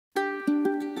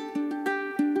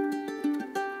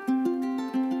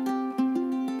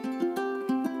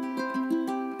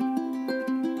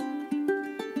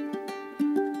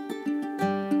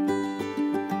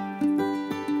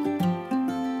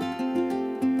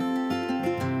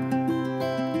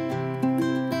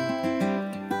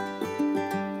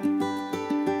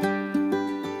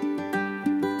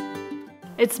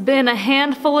It's been a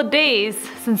handful of days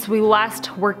since we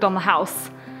last worked on the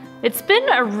house. It's been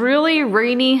a really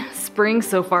rainy spring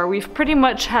so far. We've pretty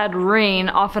much had rain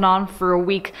off and on for a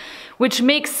week, which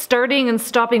makes starting and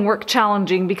stopping work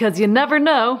challenging because you never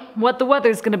know what the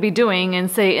weather's gonna be doing in,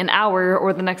 say, an hour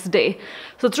or the next day.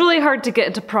 So it's really hard to get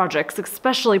into projects,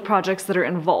 especially projects that are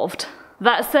involved.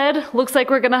 That said, looks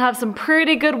like we're gonna have some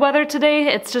pretty good weather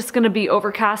today. It's just gonna be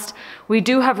overcast. We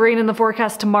do have rain in the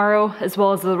forecast tomorrow as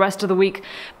well as the rest of the week,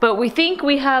 but we think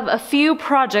we have a few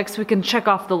projects we can check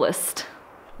off the list.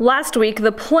 Last week,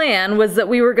 the plan was that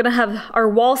we were gonna have our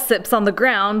wall sips on the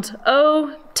ground,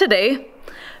 today,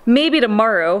 maybe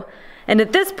tomorrow. And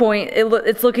at this point,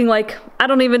 it's looking like I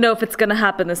don't even know if it's gonna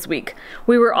happen this week.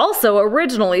 We were also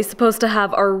originally supposed to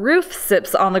have our roof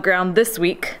sips on the ground this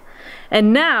week.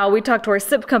 And now we talked to our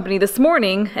SIP company this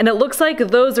morning, and it looks like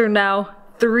those are now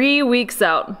 3 weeks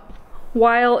out.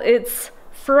 While it's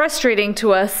frustrating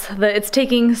to us that it's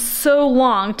taking so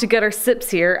long to get our SIPs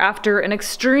here after an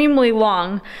extremely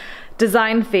long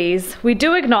design phase, we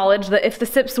do acknowledge that if the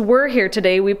SIPs were here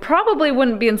today, we probably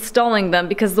wouldn't be installing them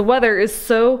because the weather is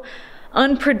so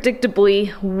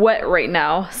unpredictably wet right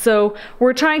now. So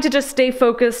we're trying to just stay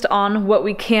focused on what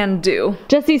we can do.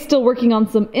 Jesse's still working on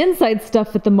some inside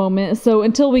stuff at the moment, so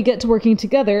until we get to working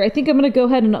together, I think I'm gonna go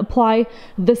ahead and apply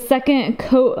the second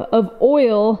coat of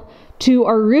oil to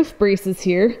our roof braces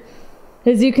here.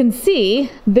 As you can see,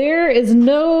 there is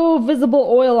no visible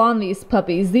oil on these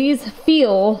puppies. These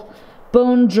feel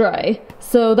bone dry.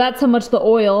 So that's how much the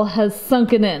oil has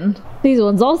sunken in. These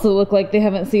ones also look like they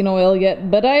haven't seen oil yet,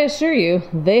 but I assure you,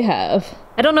 they have.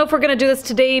 I don't know if we're gonna do this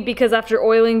today because after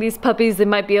oiling these puppies, they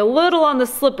might be a little on the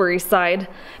slippery side,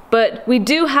 but we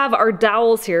do have our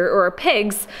dowels here, or our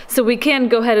pegs, so we can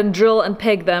go ahead and drill and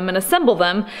peg them and assemble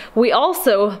them. We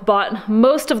also bought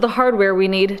most of the hardware we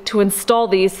need to install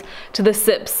these to the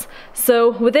SIPs.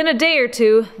 So within a day or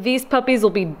two, these puppies will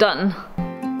be done.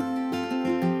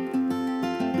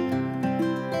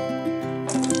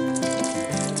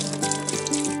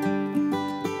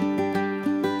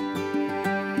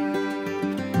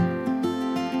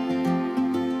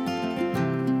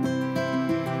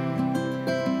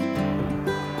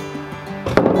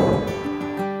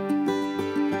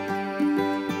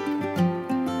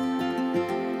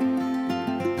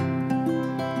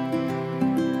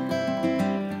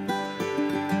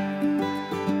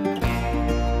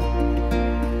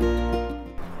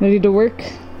 Ready to work?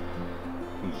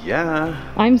 Yeah.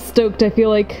 I'm stoked. I feel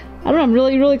like, I don't know, I'm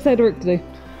really excited to work today.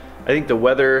 I think the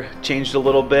weather changed a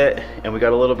little bit and we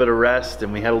got a little bit of rest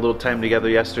and we had a little time together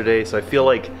yesterday, so I feel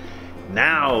like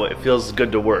now it feels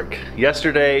good to work.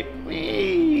 Yesterday,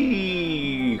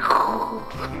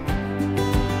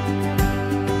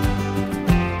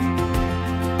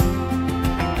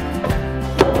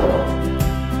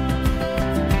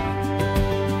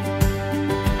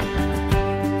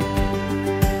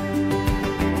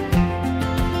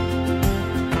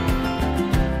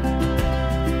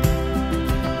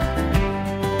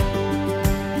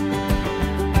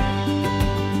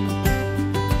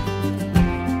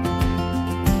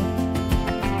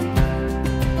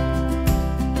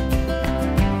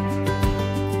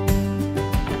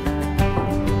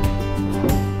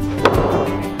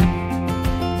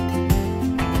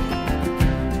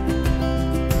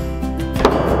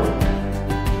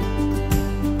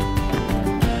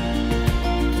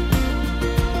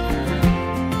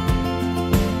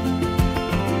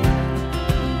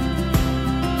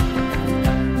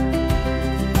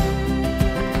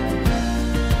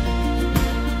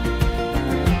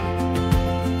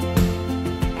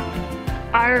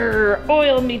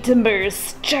 oil me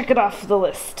timbers, check it off the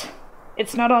list.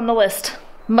 It's not on the list.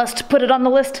 Must put it on the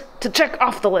list to check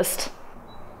off the list.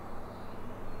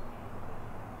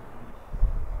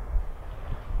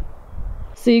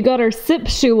 So you got our SIP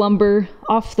shoe lumber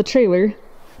off the trailer.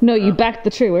 No, you backed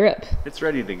the trailer up. it's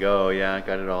ready to go. Yeah, I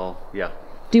got it all. Yeah.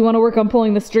 Do you want to work on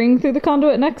pulling the string through the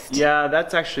conduit next? Yeah,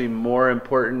 that's actually more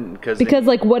important because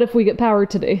like, what if we get power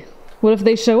today? What if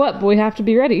they show up? We have to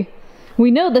be ready. We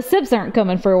know the SIPs aren't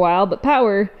coming for a while, but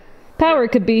power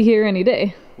could be here any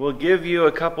day. we'll give you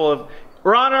a couple of,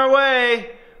 we're on our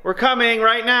way, we're coming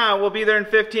right now, we'll be there in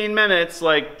 15 minutes,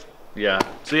 like, yeah.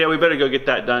 So yeah, we better go get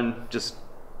that done, just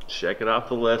check it off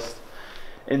the list.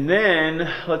 And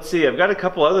then, let's see, I've got a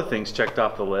couple other things checked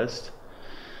off the list.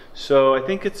 So I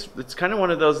think it's kind of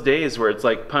one of those days where it's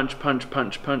like punch, punch,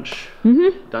 punch, punch.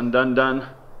 Mm-hmm. Done, done, done,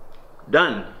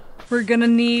 done. We're gonna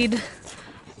need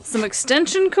some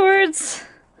extension cords,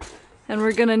 and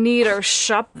we're gonna need our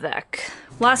shop vac.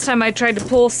 Last time I tried to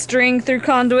pull string through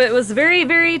conduit, it was very,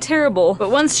 very terrible.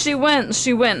 But once she went,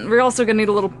 she went. We're also gonna need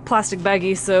a little plastic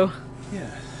baggie, so Yeah.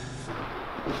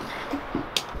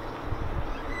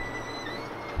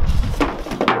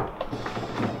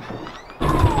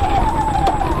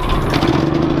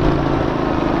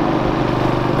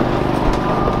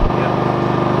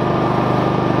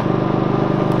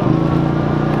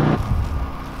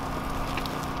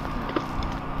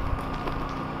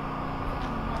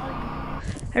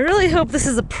 I really hope this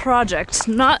is a project,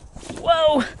 not,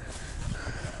 whoa,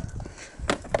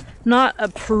 not a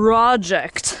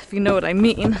project, if you know what I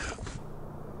mean.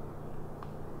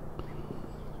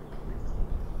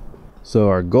 So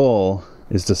our goal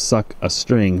is to suck a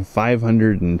string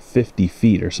 550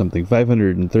 feet or something,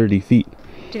 530 feet.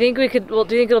 Do you think we could, well,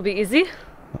 do you think it'll be easy?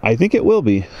 I think it will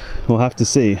be. We'll have to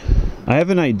see. I have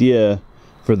an idea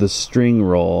for the string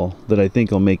roll that I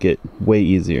think will make it way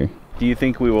easier. Do you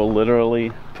think we will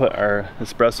literally put our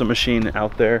espresso machine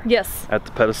out there? Yes. At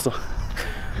the pedestal?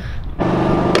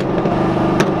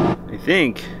 I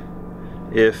think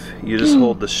if you just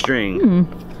hold the string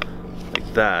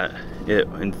like that,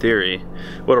 in theory,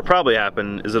 what'll probably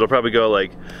happen is it'll probably go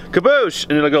like kaboosh,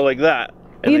 and it'll go like that.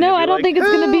 You know, I don't think it's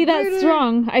gonna be that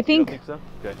strong. I think so?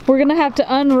 Okay. We're gonna have to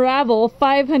unravel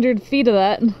 500 feet of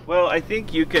that. Well, I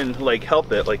think you can like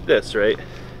help it like this, right?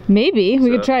 Maybe,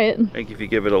 we could try it. I think if you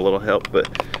give it a little help, but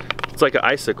it's like an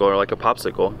icicle or like a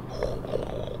popsicle.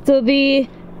 So the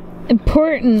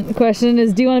important question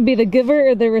is, do you want to be the giver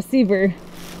or the receiver?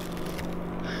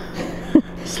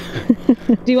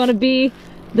 Do you want to be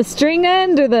the string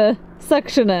end or the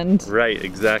suction end? Right,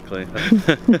 exactly.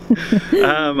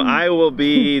 I will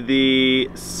be the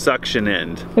suction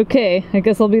end. Okay, I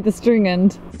guess I'll be the string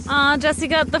end. Aw, Jesse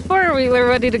got the four-wheeler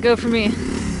ready to go for me.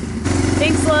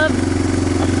 Thanks, love.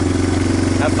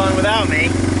 Have fun without me.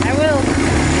 I will.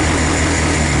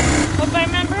 Hope I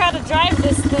remember how to drive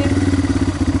this thing.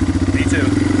 Me too.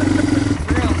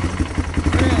 Vroom.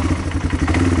 Vroom.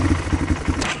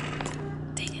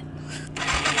 Dang it.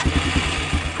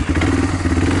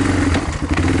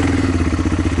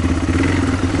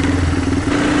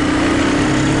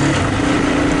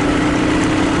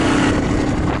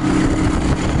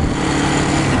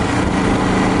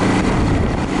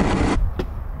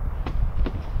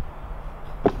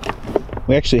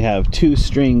 We actually have two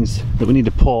strings that we need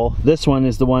to pull. This one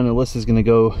is the one Alyssa's gonna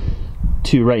go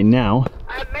to right now.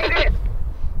 I made it!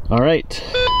 All right.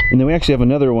 And then we actually have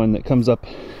another one that comes up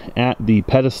at the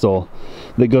pedestal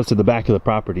that goes to the back of the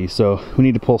property. So we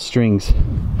need to pull strings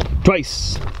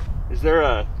twice. Is there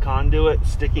a conduit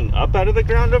sticking up out of the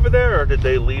ground over there, or did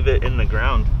they leave it in the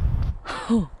ground?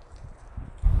 The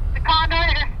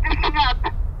conduit is sticking up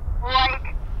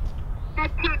like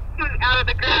 15 feet out of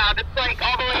the ground. It's like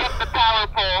all the way up the power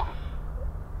pole.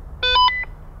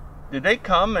 Did they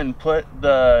come and put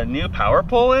the new power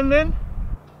pole in then?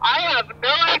 I have no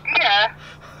idea.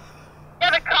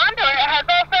 Yeah, the conduit has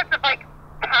all sorts of like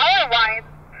power lines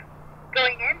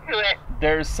going into it.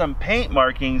 There's some paint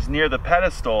markings near the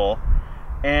pedestal,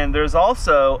 and there's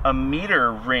also a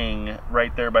meter ring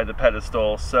right there by the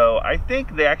pedestal. So I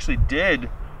think they actually did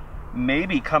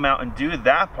maybe come out and do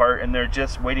that part, and they're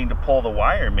just waiting to pull the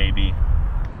wire maybe.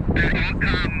 I'll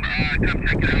come check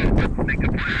it out. Let's make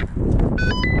a plan.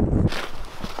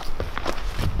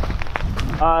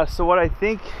 So what I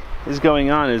think is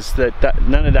going on is that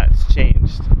none of that's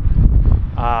changed.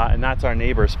 And that's our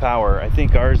neighbor's power. I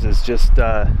think ours is just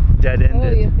dead-ended. Oh,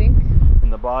 you think?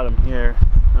 In the bottom here.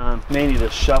 May need a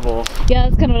shovel. Yeah,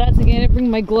 that's kind of what I was thinking. I didn't bring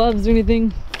my gloves or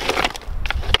anything.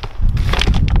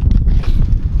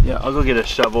 Yeah, I'll go get a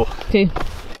shovel. Okay.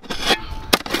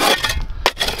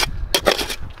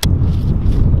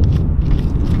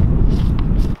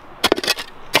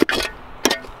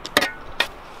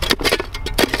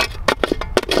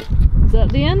 Is that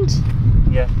the end?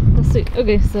 Yeah. Let's see.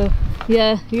 Okay, so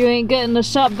yeah, you ain't getting the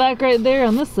shop vac right there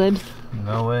on this side.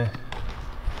 No way.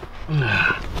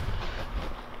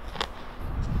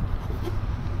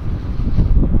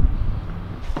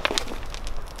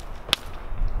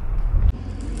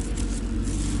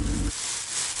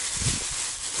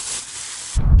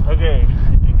 Okay,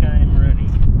 I think I am ready.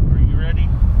 Are you ready?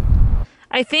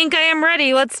 I think I am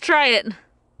ready. Let's try it.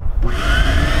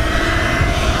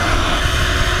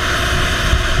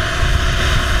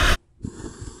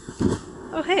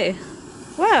 Oh, hey.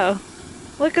 Wow.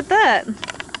 Look at that.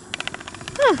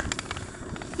 Huh.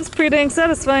 That's pretty dang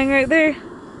satisfying right there.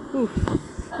 Ooh.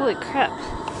 Holy crap.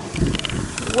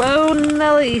 Whoa,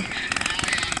 Nelly.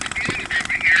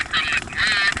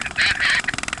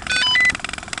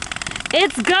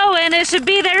 It's going. It should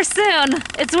be there soon.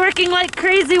 It's working like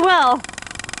crazy well.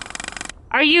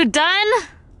 Are you done?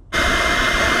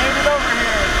 I made it over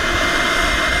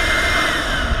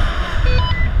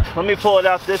here. let me pull it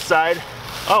out this side.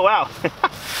 Oh wow,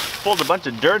 pulled a bunch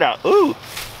of dirt out. Ooh,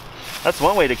 that's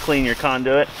one way to clean your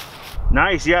conduit.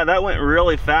 Nice, yeah, that went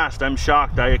really fast. I'm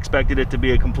shocked. I expected it to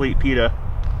be a complete pita.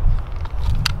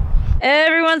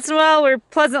 Every once in a while, we're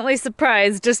pleasantly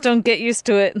surprised. Just don't get used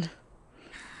to it.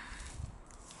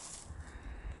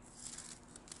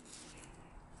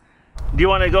 Do you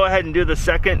want to go ahead and do the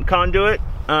second conduit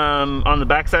on the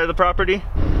back side of the property?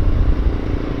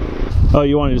 Oh,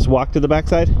 you want to just walk to the back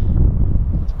side?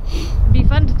 It'd be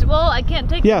fun to do. Well, I can't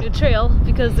take you to a trail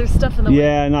because there's stuff in the way.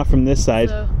 Yeah, not from this side.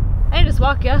 So I can just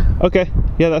walk, yeah. Okay,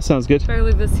 yeah, that sounds good. Better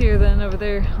leave this here than over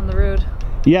there on the road.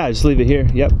 Yeah, just leave it here,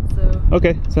 yep. So.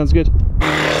 Okay, sounds good.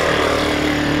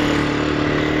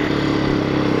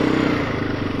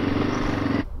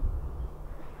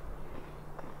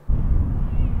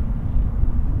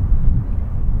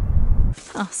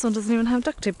 Oh, this one doesn't even have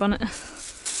duct tape on it.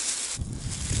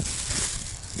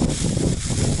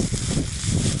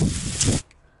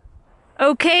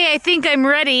 Okay, I think I'm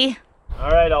ready. All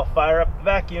right, I'll fire up the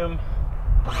vacuum.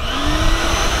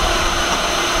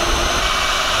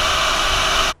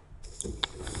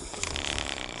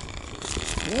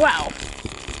 Wow.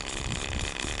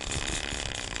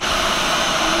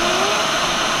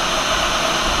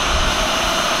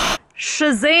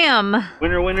 Shazam!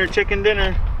 Winner, winner, chicken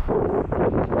dinner.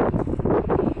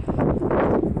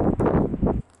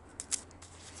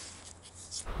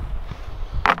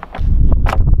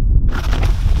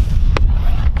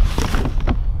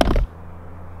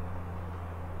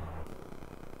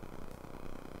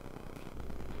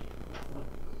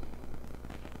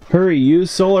 Hurry, use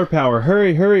solar power.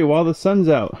 Hurry, hurry, while the sun's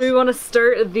out. Do we want to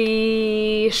start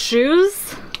the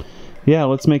shoes? Yeah,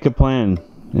 let's make a plan,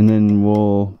 and then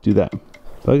we'll do that.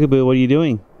 Bugaboo, what are you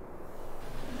doing?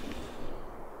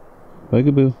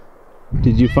 Bugaboo,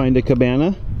 did you find a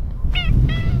cabana?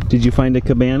 Did you find a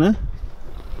cabana?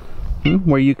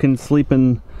 Where you can sleep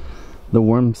in the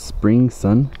warm spring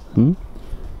sun? Do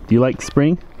you like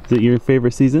spring? Is it your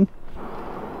favorite season?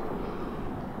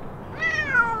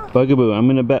 Bugaboo, I'm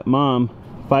gonna bet Mom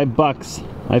 $5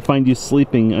 I find you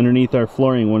sleeping underneath our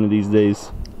flooring one of these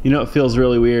days. You know what feels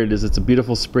really weird is it's a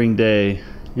beautiful spring day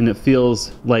and it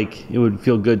feels like it would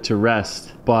feel good to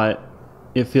rest, but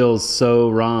it feels so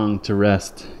wrong to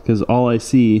rest because all I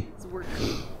see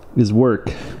is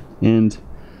work. And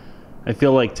I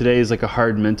feel like today is like a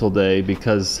hard mental day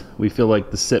because we feel like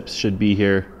the SIPs should be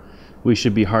here. We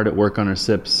should be hard at work on our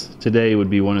SIPs. Today would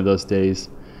be one of those days.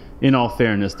 In all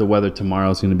fairness, the weather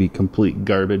tomorrow is going to be complete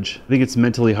garbage. I think it's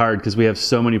mentally hard because we have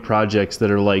so many projects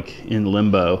that are like in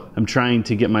limbo. I'm trying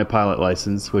to get my pilot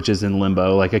license, which is in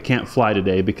limbo. Like I can't fly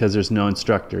today because there's no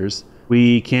instructors.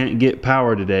 We can't get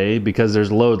power today because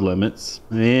there's load limits.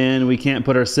 And we can't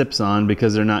put our SIPs on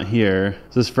because they're not here.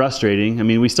 So it's frustrating. I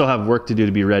mean, we still have work to do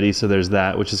to be ready, so there's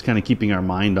that, which is kind of keeping our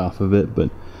mind off of it.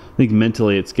 But I think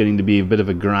mentally it's getting to be a bit of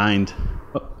a grind.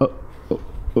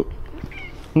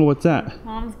 Oh, what's that?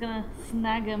 Mom's gonna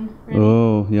snag him. Ready?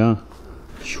 Oh, yeah.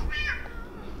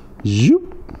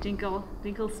 Zoop.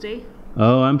 Dink'll stay.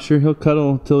 Oh, I'm sure he'll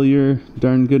cuddle till you're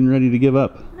darn good and ready to give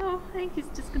up. No, I think he's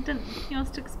just content. He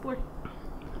wants to explore.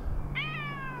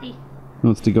 Hey. He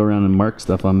wants to go around and mark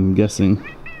stuff, I'm guessing.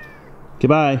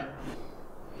 Goodbye.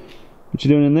 What you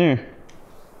doing in there?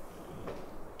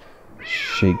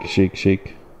 Shake, shake,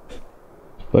 shake.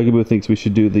 Bugaboo thinks we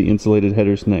should do the insulated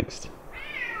headers next.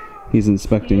 He's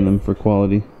inspecting them for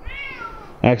quality.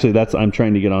 Actually, I'm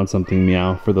trying to get on something,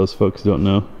 Meow, for those folks who don't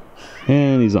know.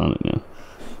 And he's on it now.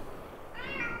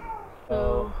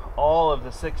 So all of the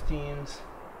 16s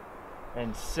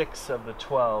and 6 of the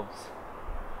 12s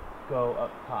go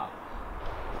up top.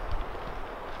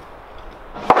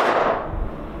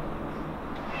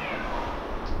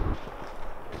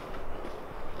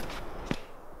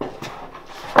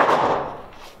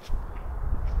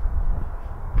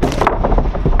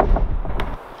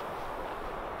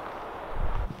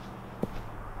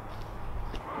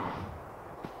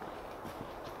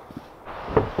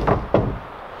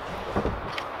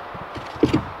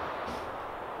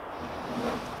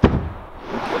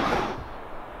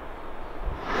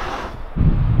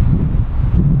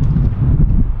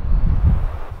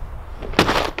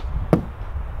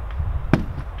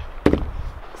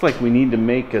 Like we need to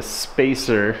make a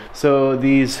spacer. So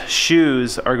these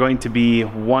shoes are going to be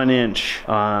 1 inch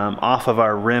off of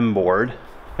our rim board,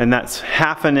 and that's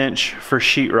 1/2 inch for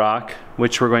sheetrock,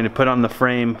 which we're going to put on the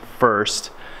frame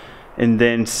first, and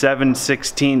then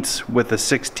 7/16 with a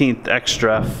 1/16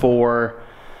 extra for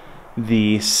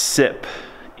the SIP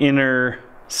inner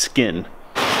skin.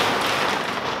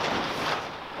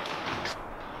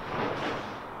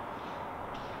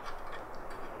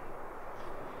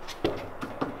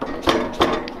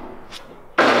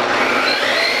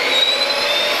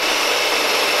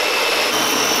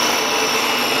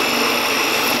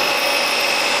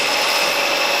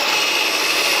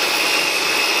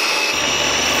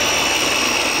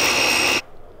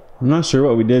 I'm not sure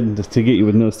what we did to get you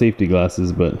with no safety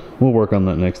glasses, but we'll work on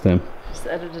that next time. Just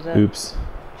edit it out. Oops.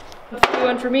 What's the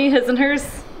one for me, his and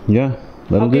hers? Yeah,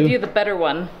 that'll do. I'll give you the better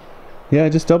one. Yeah,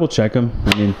 just double check them.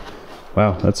 I mean,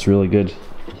 wow, that's really good.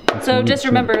 That's so just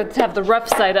remember to have the rough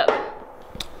side up.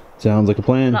 Sounds like a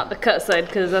plan. Not the cut side,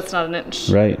 because that's not an inch.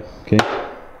 Right, okay.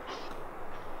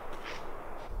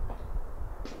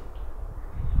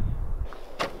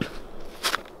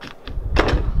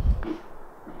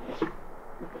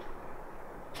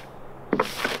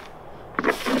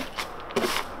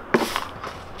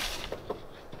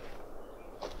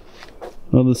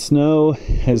 Well, the snow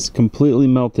has completely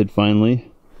melted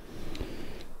finally,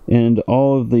 and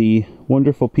all of the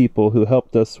wonderful people who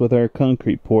helped us with our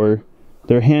concrete pour,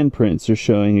 their handprints are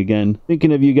showing again.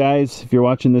 Thinking of you guys, if you're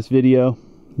watching this video,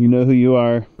 you know who you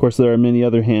are. Of course, there are many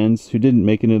other hands who didn't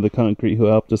make it into the concrete who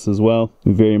helped us as well.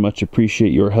 We very much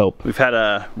appreciate your help. We've had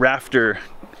a rafter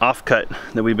offcut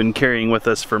that we've been carrying with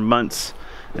us for months.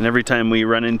 And every time we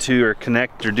run into or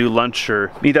connect or do lunch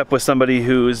or meet up with somebody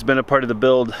who's been a part of the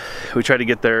build, we try to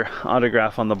get their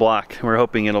autograph on the block. We're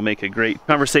hoping it'll make a great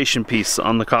conversation piece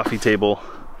on the coffee table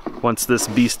once this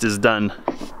beast is done.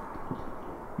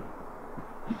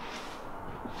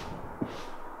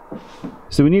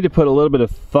 So we need to put a little bit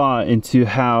of thought into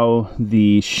how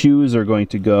the shoes are going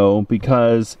to go,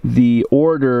 because the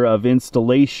order of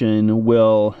installation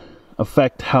will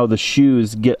affect how the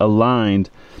shoes get aligned.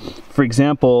 For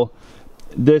example,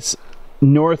 this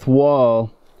north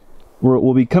wall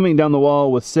will be coming down the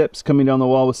wall with sips,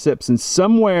 and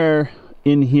somewhere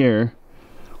in here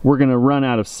we're going to run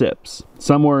out of sips,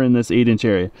 somewhere in this 8-inch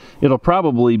area. It'll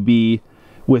probably be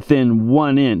within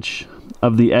 1 inch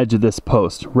of the edge of this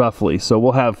post, roughly. So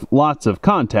we'll have lots of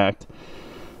contact,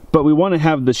 but we want to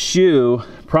have the shoe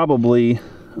probably,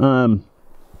 well,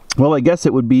 I guess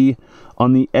it would be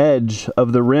on the edge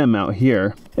of the rim out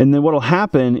here. And then what'll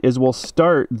happen is we'll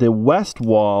start the west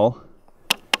wall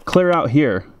clear out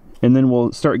here, and then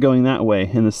we'll start going that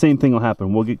way, and the same thing will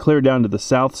happen. We'll get clear down to the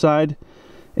south side,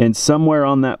 and somewhere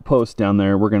on that post down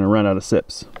there we're going to run out of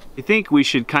sips. I think we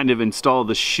should kind of install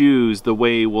the shoes the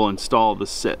way we'll install the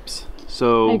sips.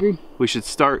 So I agree. We should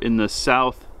start in the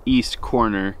southeast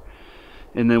corner,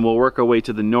 and then we'll work our way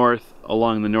to the north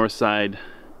along the north side,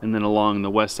 and then along the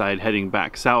west side heading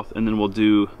back south, and then we'll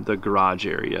do the garage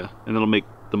area, and it'll make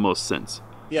the most sense.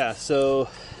 Yeah, so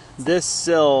this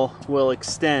sill will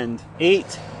extend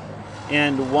 8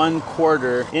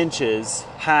 1/4 inches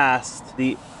past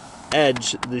the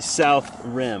edge, the south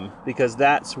rim, because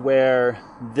that's where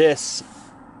this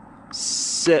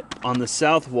sip on the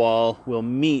south wall will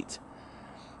meet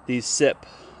the sip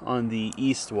on the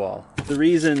east wall. The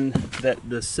reason that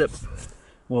the sip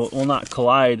will not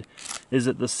collide is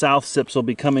that the south sips will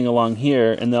be coming along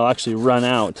here, and they'll actually run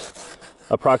out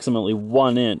approximately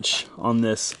 1 inch on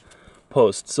this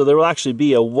post. So there will actually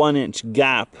be a 1 inch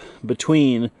gap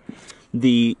between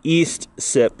the east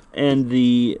sip and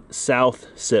the south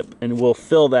sip, and we'll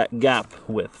fill that gap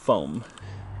with foam.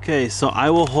 Okay, so I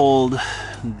will hold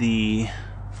the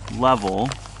level,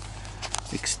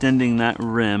 extending that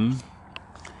rim.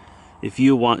 If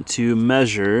you want to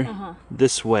measure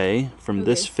this way from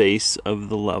this face of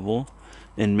the level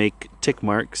and make tick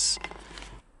marks.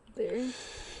 There.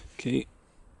 Okay.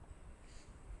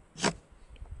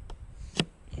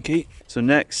 Okay, so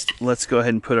next let's go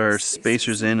ahead and put our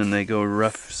spacers in, and they go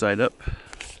rough side up.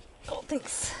 Oh,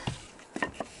 thanks.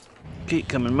 Okay,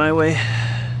 coming my way.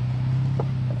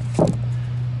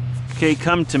 Okay,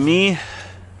 come to me.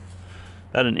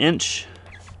 About 1 inch.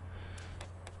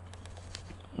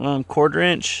 1/4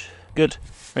 inch. Good.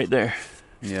 Right there.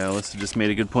 Yeah, Alyssa just made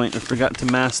a good point. I forgot to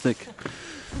mastic.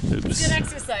 Oops. Good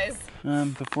exercise.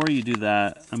 Before you do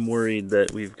that, I'm worried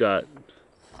that we've got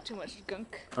Too much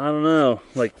gunk. I don't know,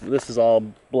 like this is all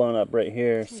blown up right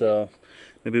here, so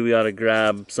maybe we ought to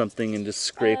grab something and just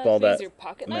scrape all that. Your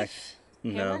pocket knife?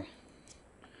 No. Hammer?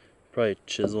 Probably a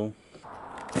chisel.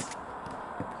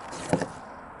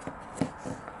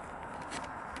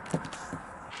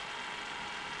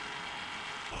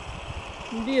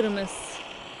 Beautimus.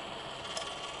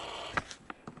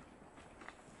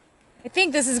 I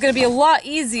think this is going to be a lot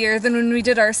easier than when we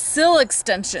did our sill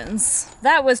extensions.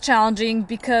 That was challenging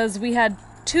because we had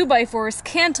 2x4s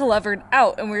cantilevered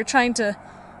out, and we were trying to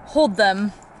hold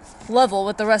them level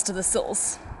with the rest of the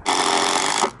sills.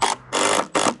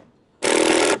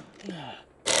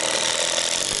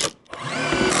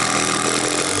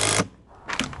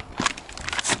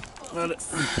 Got it.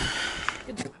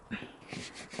 Good job.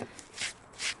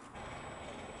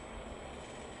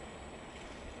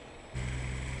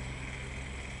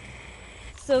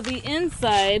 So the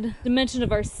inside dimension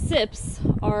of our sips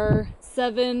are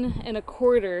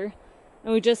 7.25,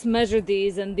 and we just measured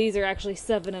these, and these are actually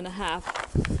 7.5.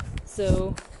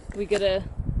 So we gotta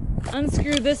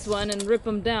unscrew this one and rip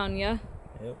them down, yeah?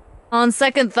 Yep. On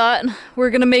second thought, we're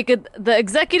gonna make the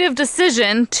executive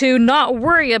decision to not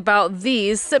worry about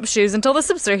these SIP shoes until the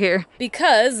SIPs are here.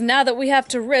 Because now that we have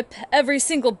to rip every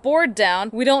single board down,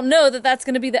 we don't know that that's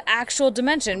gonna be the actual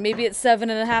dimension. Maybe it's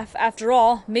 7.5 after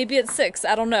all, maybe it's 6,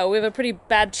 I don't know. We have a pretty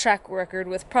bad track record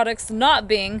with products not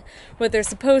being what they're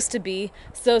supposed to be.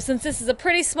 So since this is a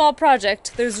pretty small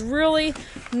project, there's really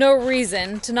no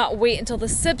reason to not wait until the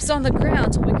SIPs are on the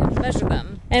ground so we can measure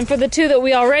them. And for the two that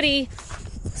we already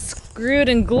screwed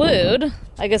and glued,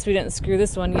 I guess we didn't screw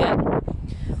this one yet,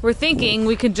 we're thinking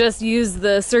we could just use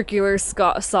the circular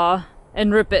saw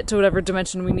and rip it to whatever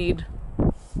dimension we need.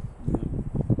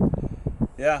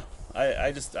 Yeah,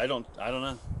 I don't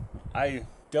know. I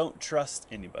don't trust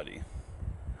anybody.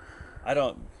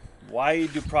 Why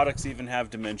do products even have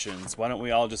dimensions? Why don't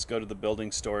we all just go to the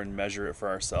building store and measure it for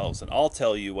ourselves? And I'll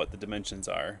tell you what the dimensions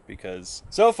are, because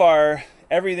so far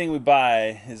everything we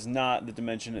buy is not the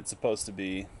dimension it's supposed to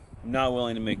be. I'm not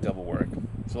willing to make double work.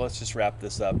 So let's just wrap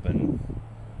this up and,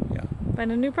 yeah.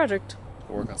 Find a new project.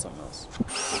 Go work on something else.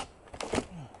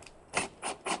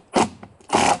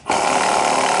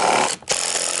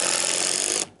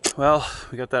 Well,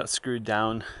 we got that screwed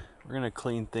down. We're gonna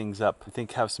clean things up. I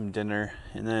think have some dinner,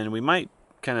 and then we might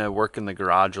kind of work in the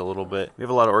garage a little bit. We have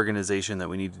a lot of organization that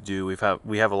we need to do.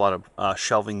 We have a lot of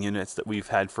shelving units that we've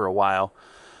had for a while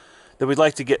that we'd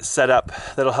like to get set up.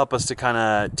 That'll help us to kind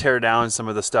of tear down some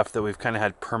of the stuff that we've kind of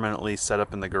had permanently set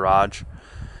up in the garage.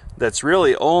 That's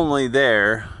really only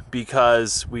there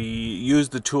because we use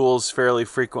the tools fairly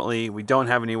frequently. We don't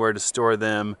have anywhere to store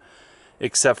them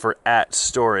except for at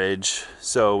storage,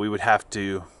 so we would have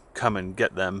to come and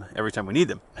get them every time we need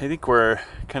them. I think we're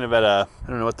kind of at a, I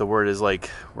don't know what the word is,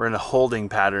 like we're in a holding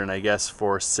pattern, I guess,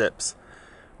 for SIPs.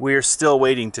 We're still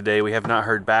waiting today. We have not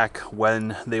heard back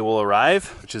when they will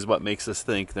arrive, which is what makes us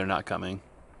think they're not coming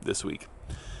this week.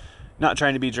 Not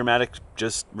trying to be dramatic,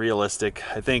 just realistic.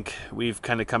 I think we've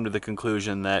kind of come to the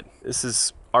conclusion that this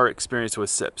is our experience with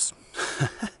SIPs.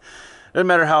 Doesn't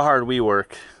matter how hard we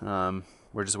work,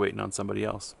 we're just waiting on somebody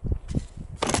else.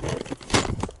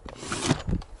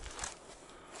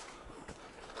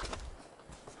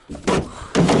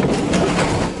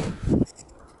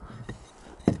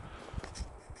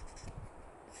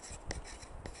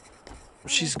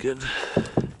 She's good.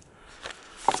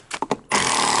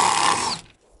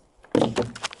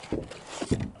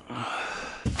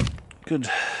 Good.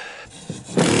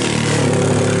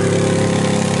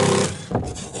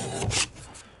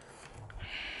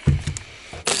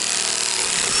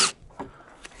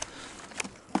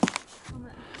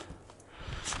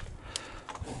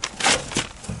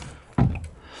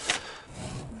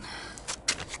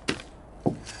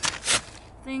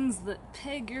 Things that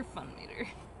peg your fun meter.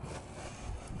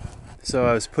 So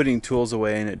I was putting tools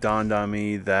away and it dawned on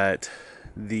me that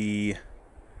the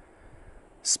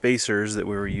spacers that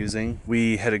we were using,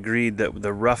 we had agreed that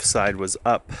the rough side was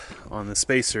up on the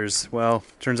spacers. Well,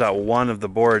 turns out one of the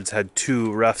boards had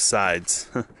two rough sides.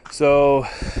 So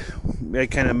it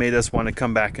kind of made us want to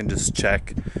come back and just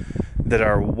check that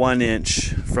our 1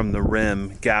 inch from the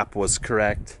rim gap was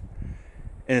correct,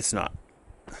 and it's not.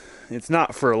 It's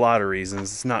not for a lot of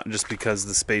reasons. It's not just because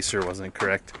the spacer wasn't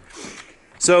correct.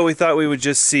 So we thought we would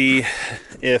just see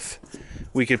if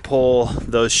we could pull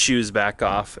those shoes back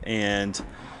off and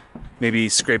maybe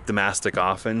scrape the mastic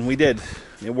off, and we did.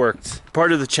 It worked.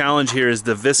 Part of the challenge here is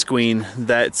the visqueen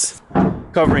that's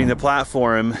covering the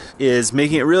platform is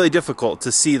making it really difficult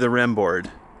to see the rim board.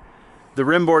 The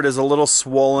rim board is a little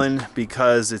swollen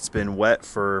because it's been wet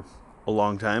for a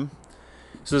long time.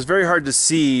 So it's very hard to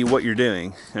see what you're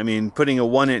doing. I mean, putting a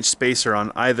 1 inch spacer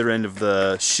on either end of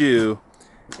the shoe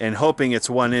and hoping it's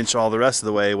 1 inch all the rest of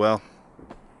the way, well,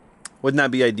 wouldn't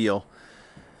that be ideal?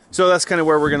 So that's kind of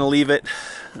where we're going to leave it.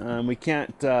 We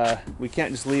can't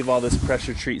just leave all this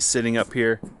pressure treat sitting up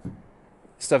here.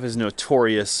 Stuff is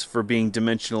notorious for being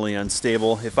dimensionally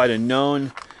unstable. If I'd have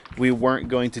known we weren't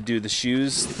going to do the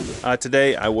shoes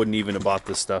today, I wouldn't even have bought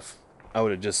this stuff. I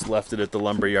would have just left it at the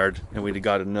lumber yard and we'd have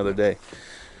got it another day.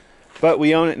 But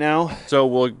we own it now, so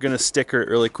we're going to sticker it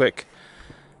really quick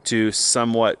to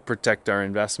somewhat protect our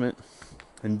investment.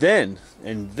 And then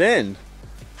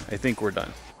I think we're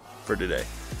done for today.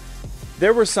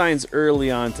 There were signs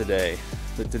early on today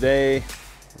that today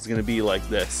is going to be like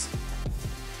this.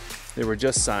 They were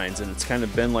just signs, and it's kind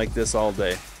of been like this all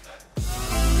day.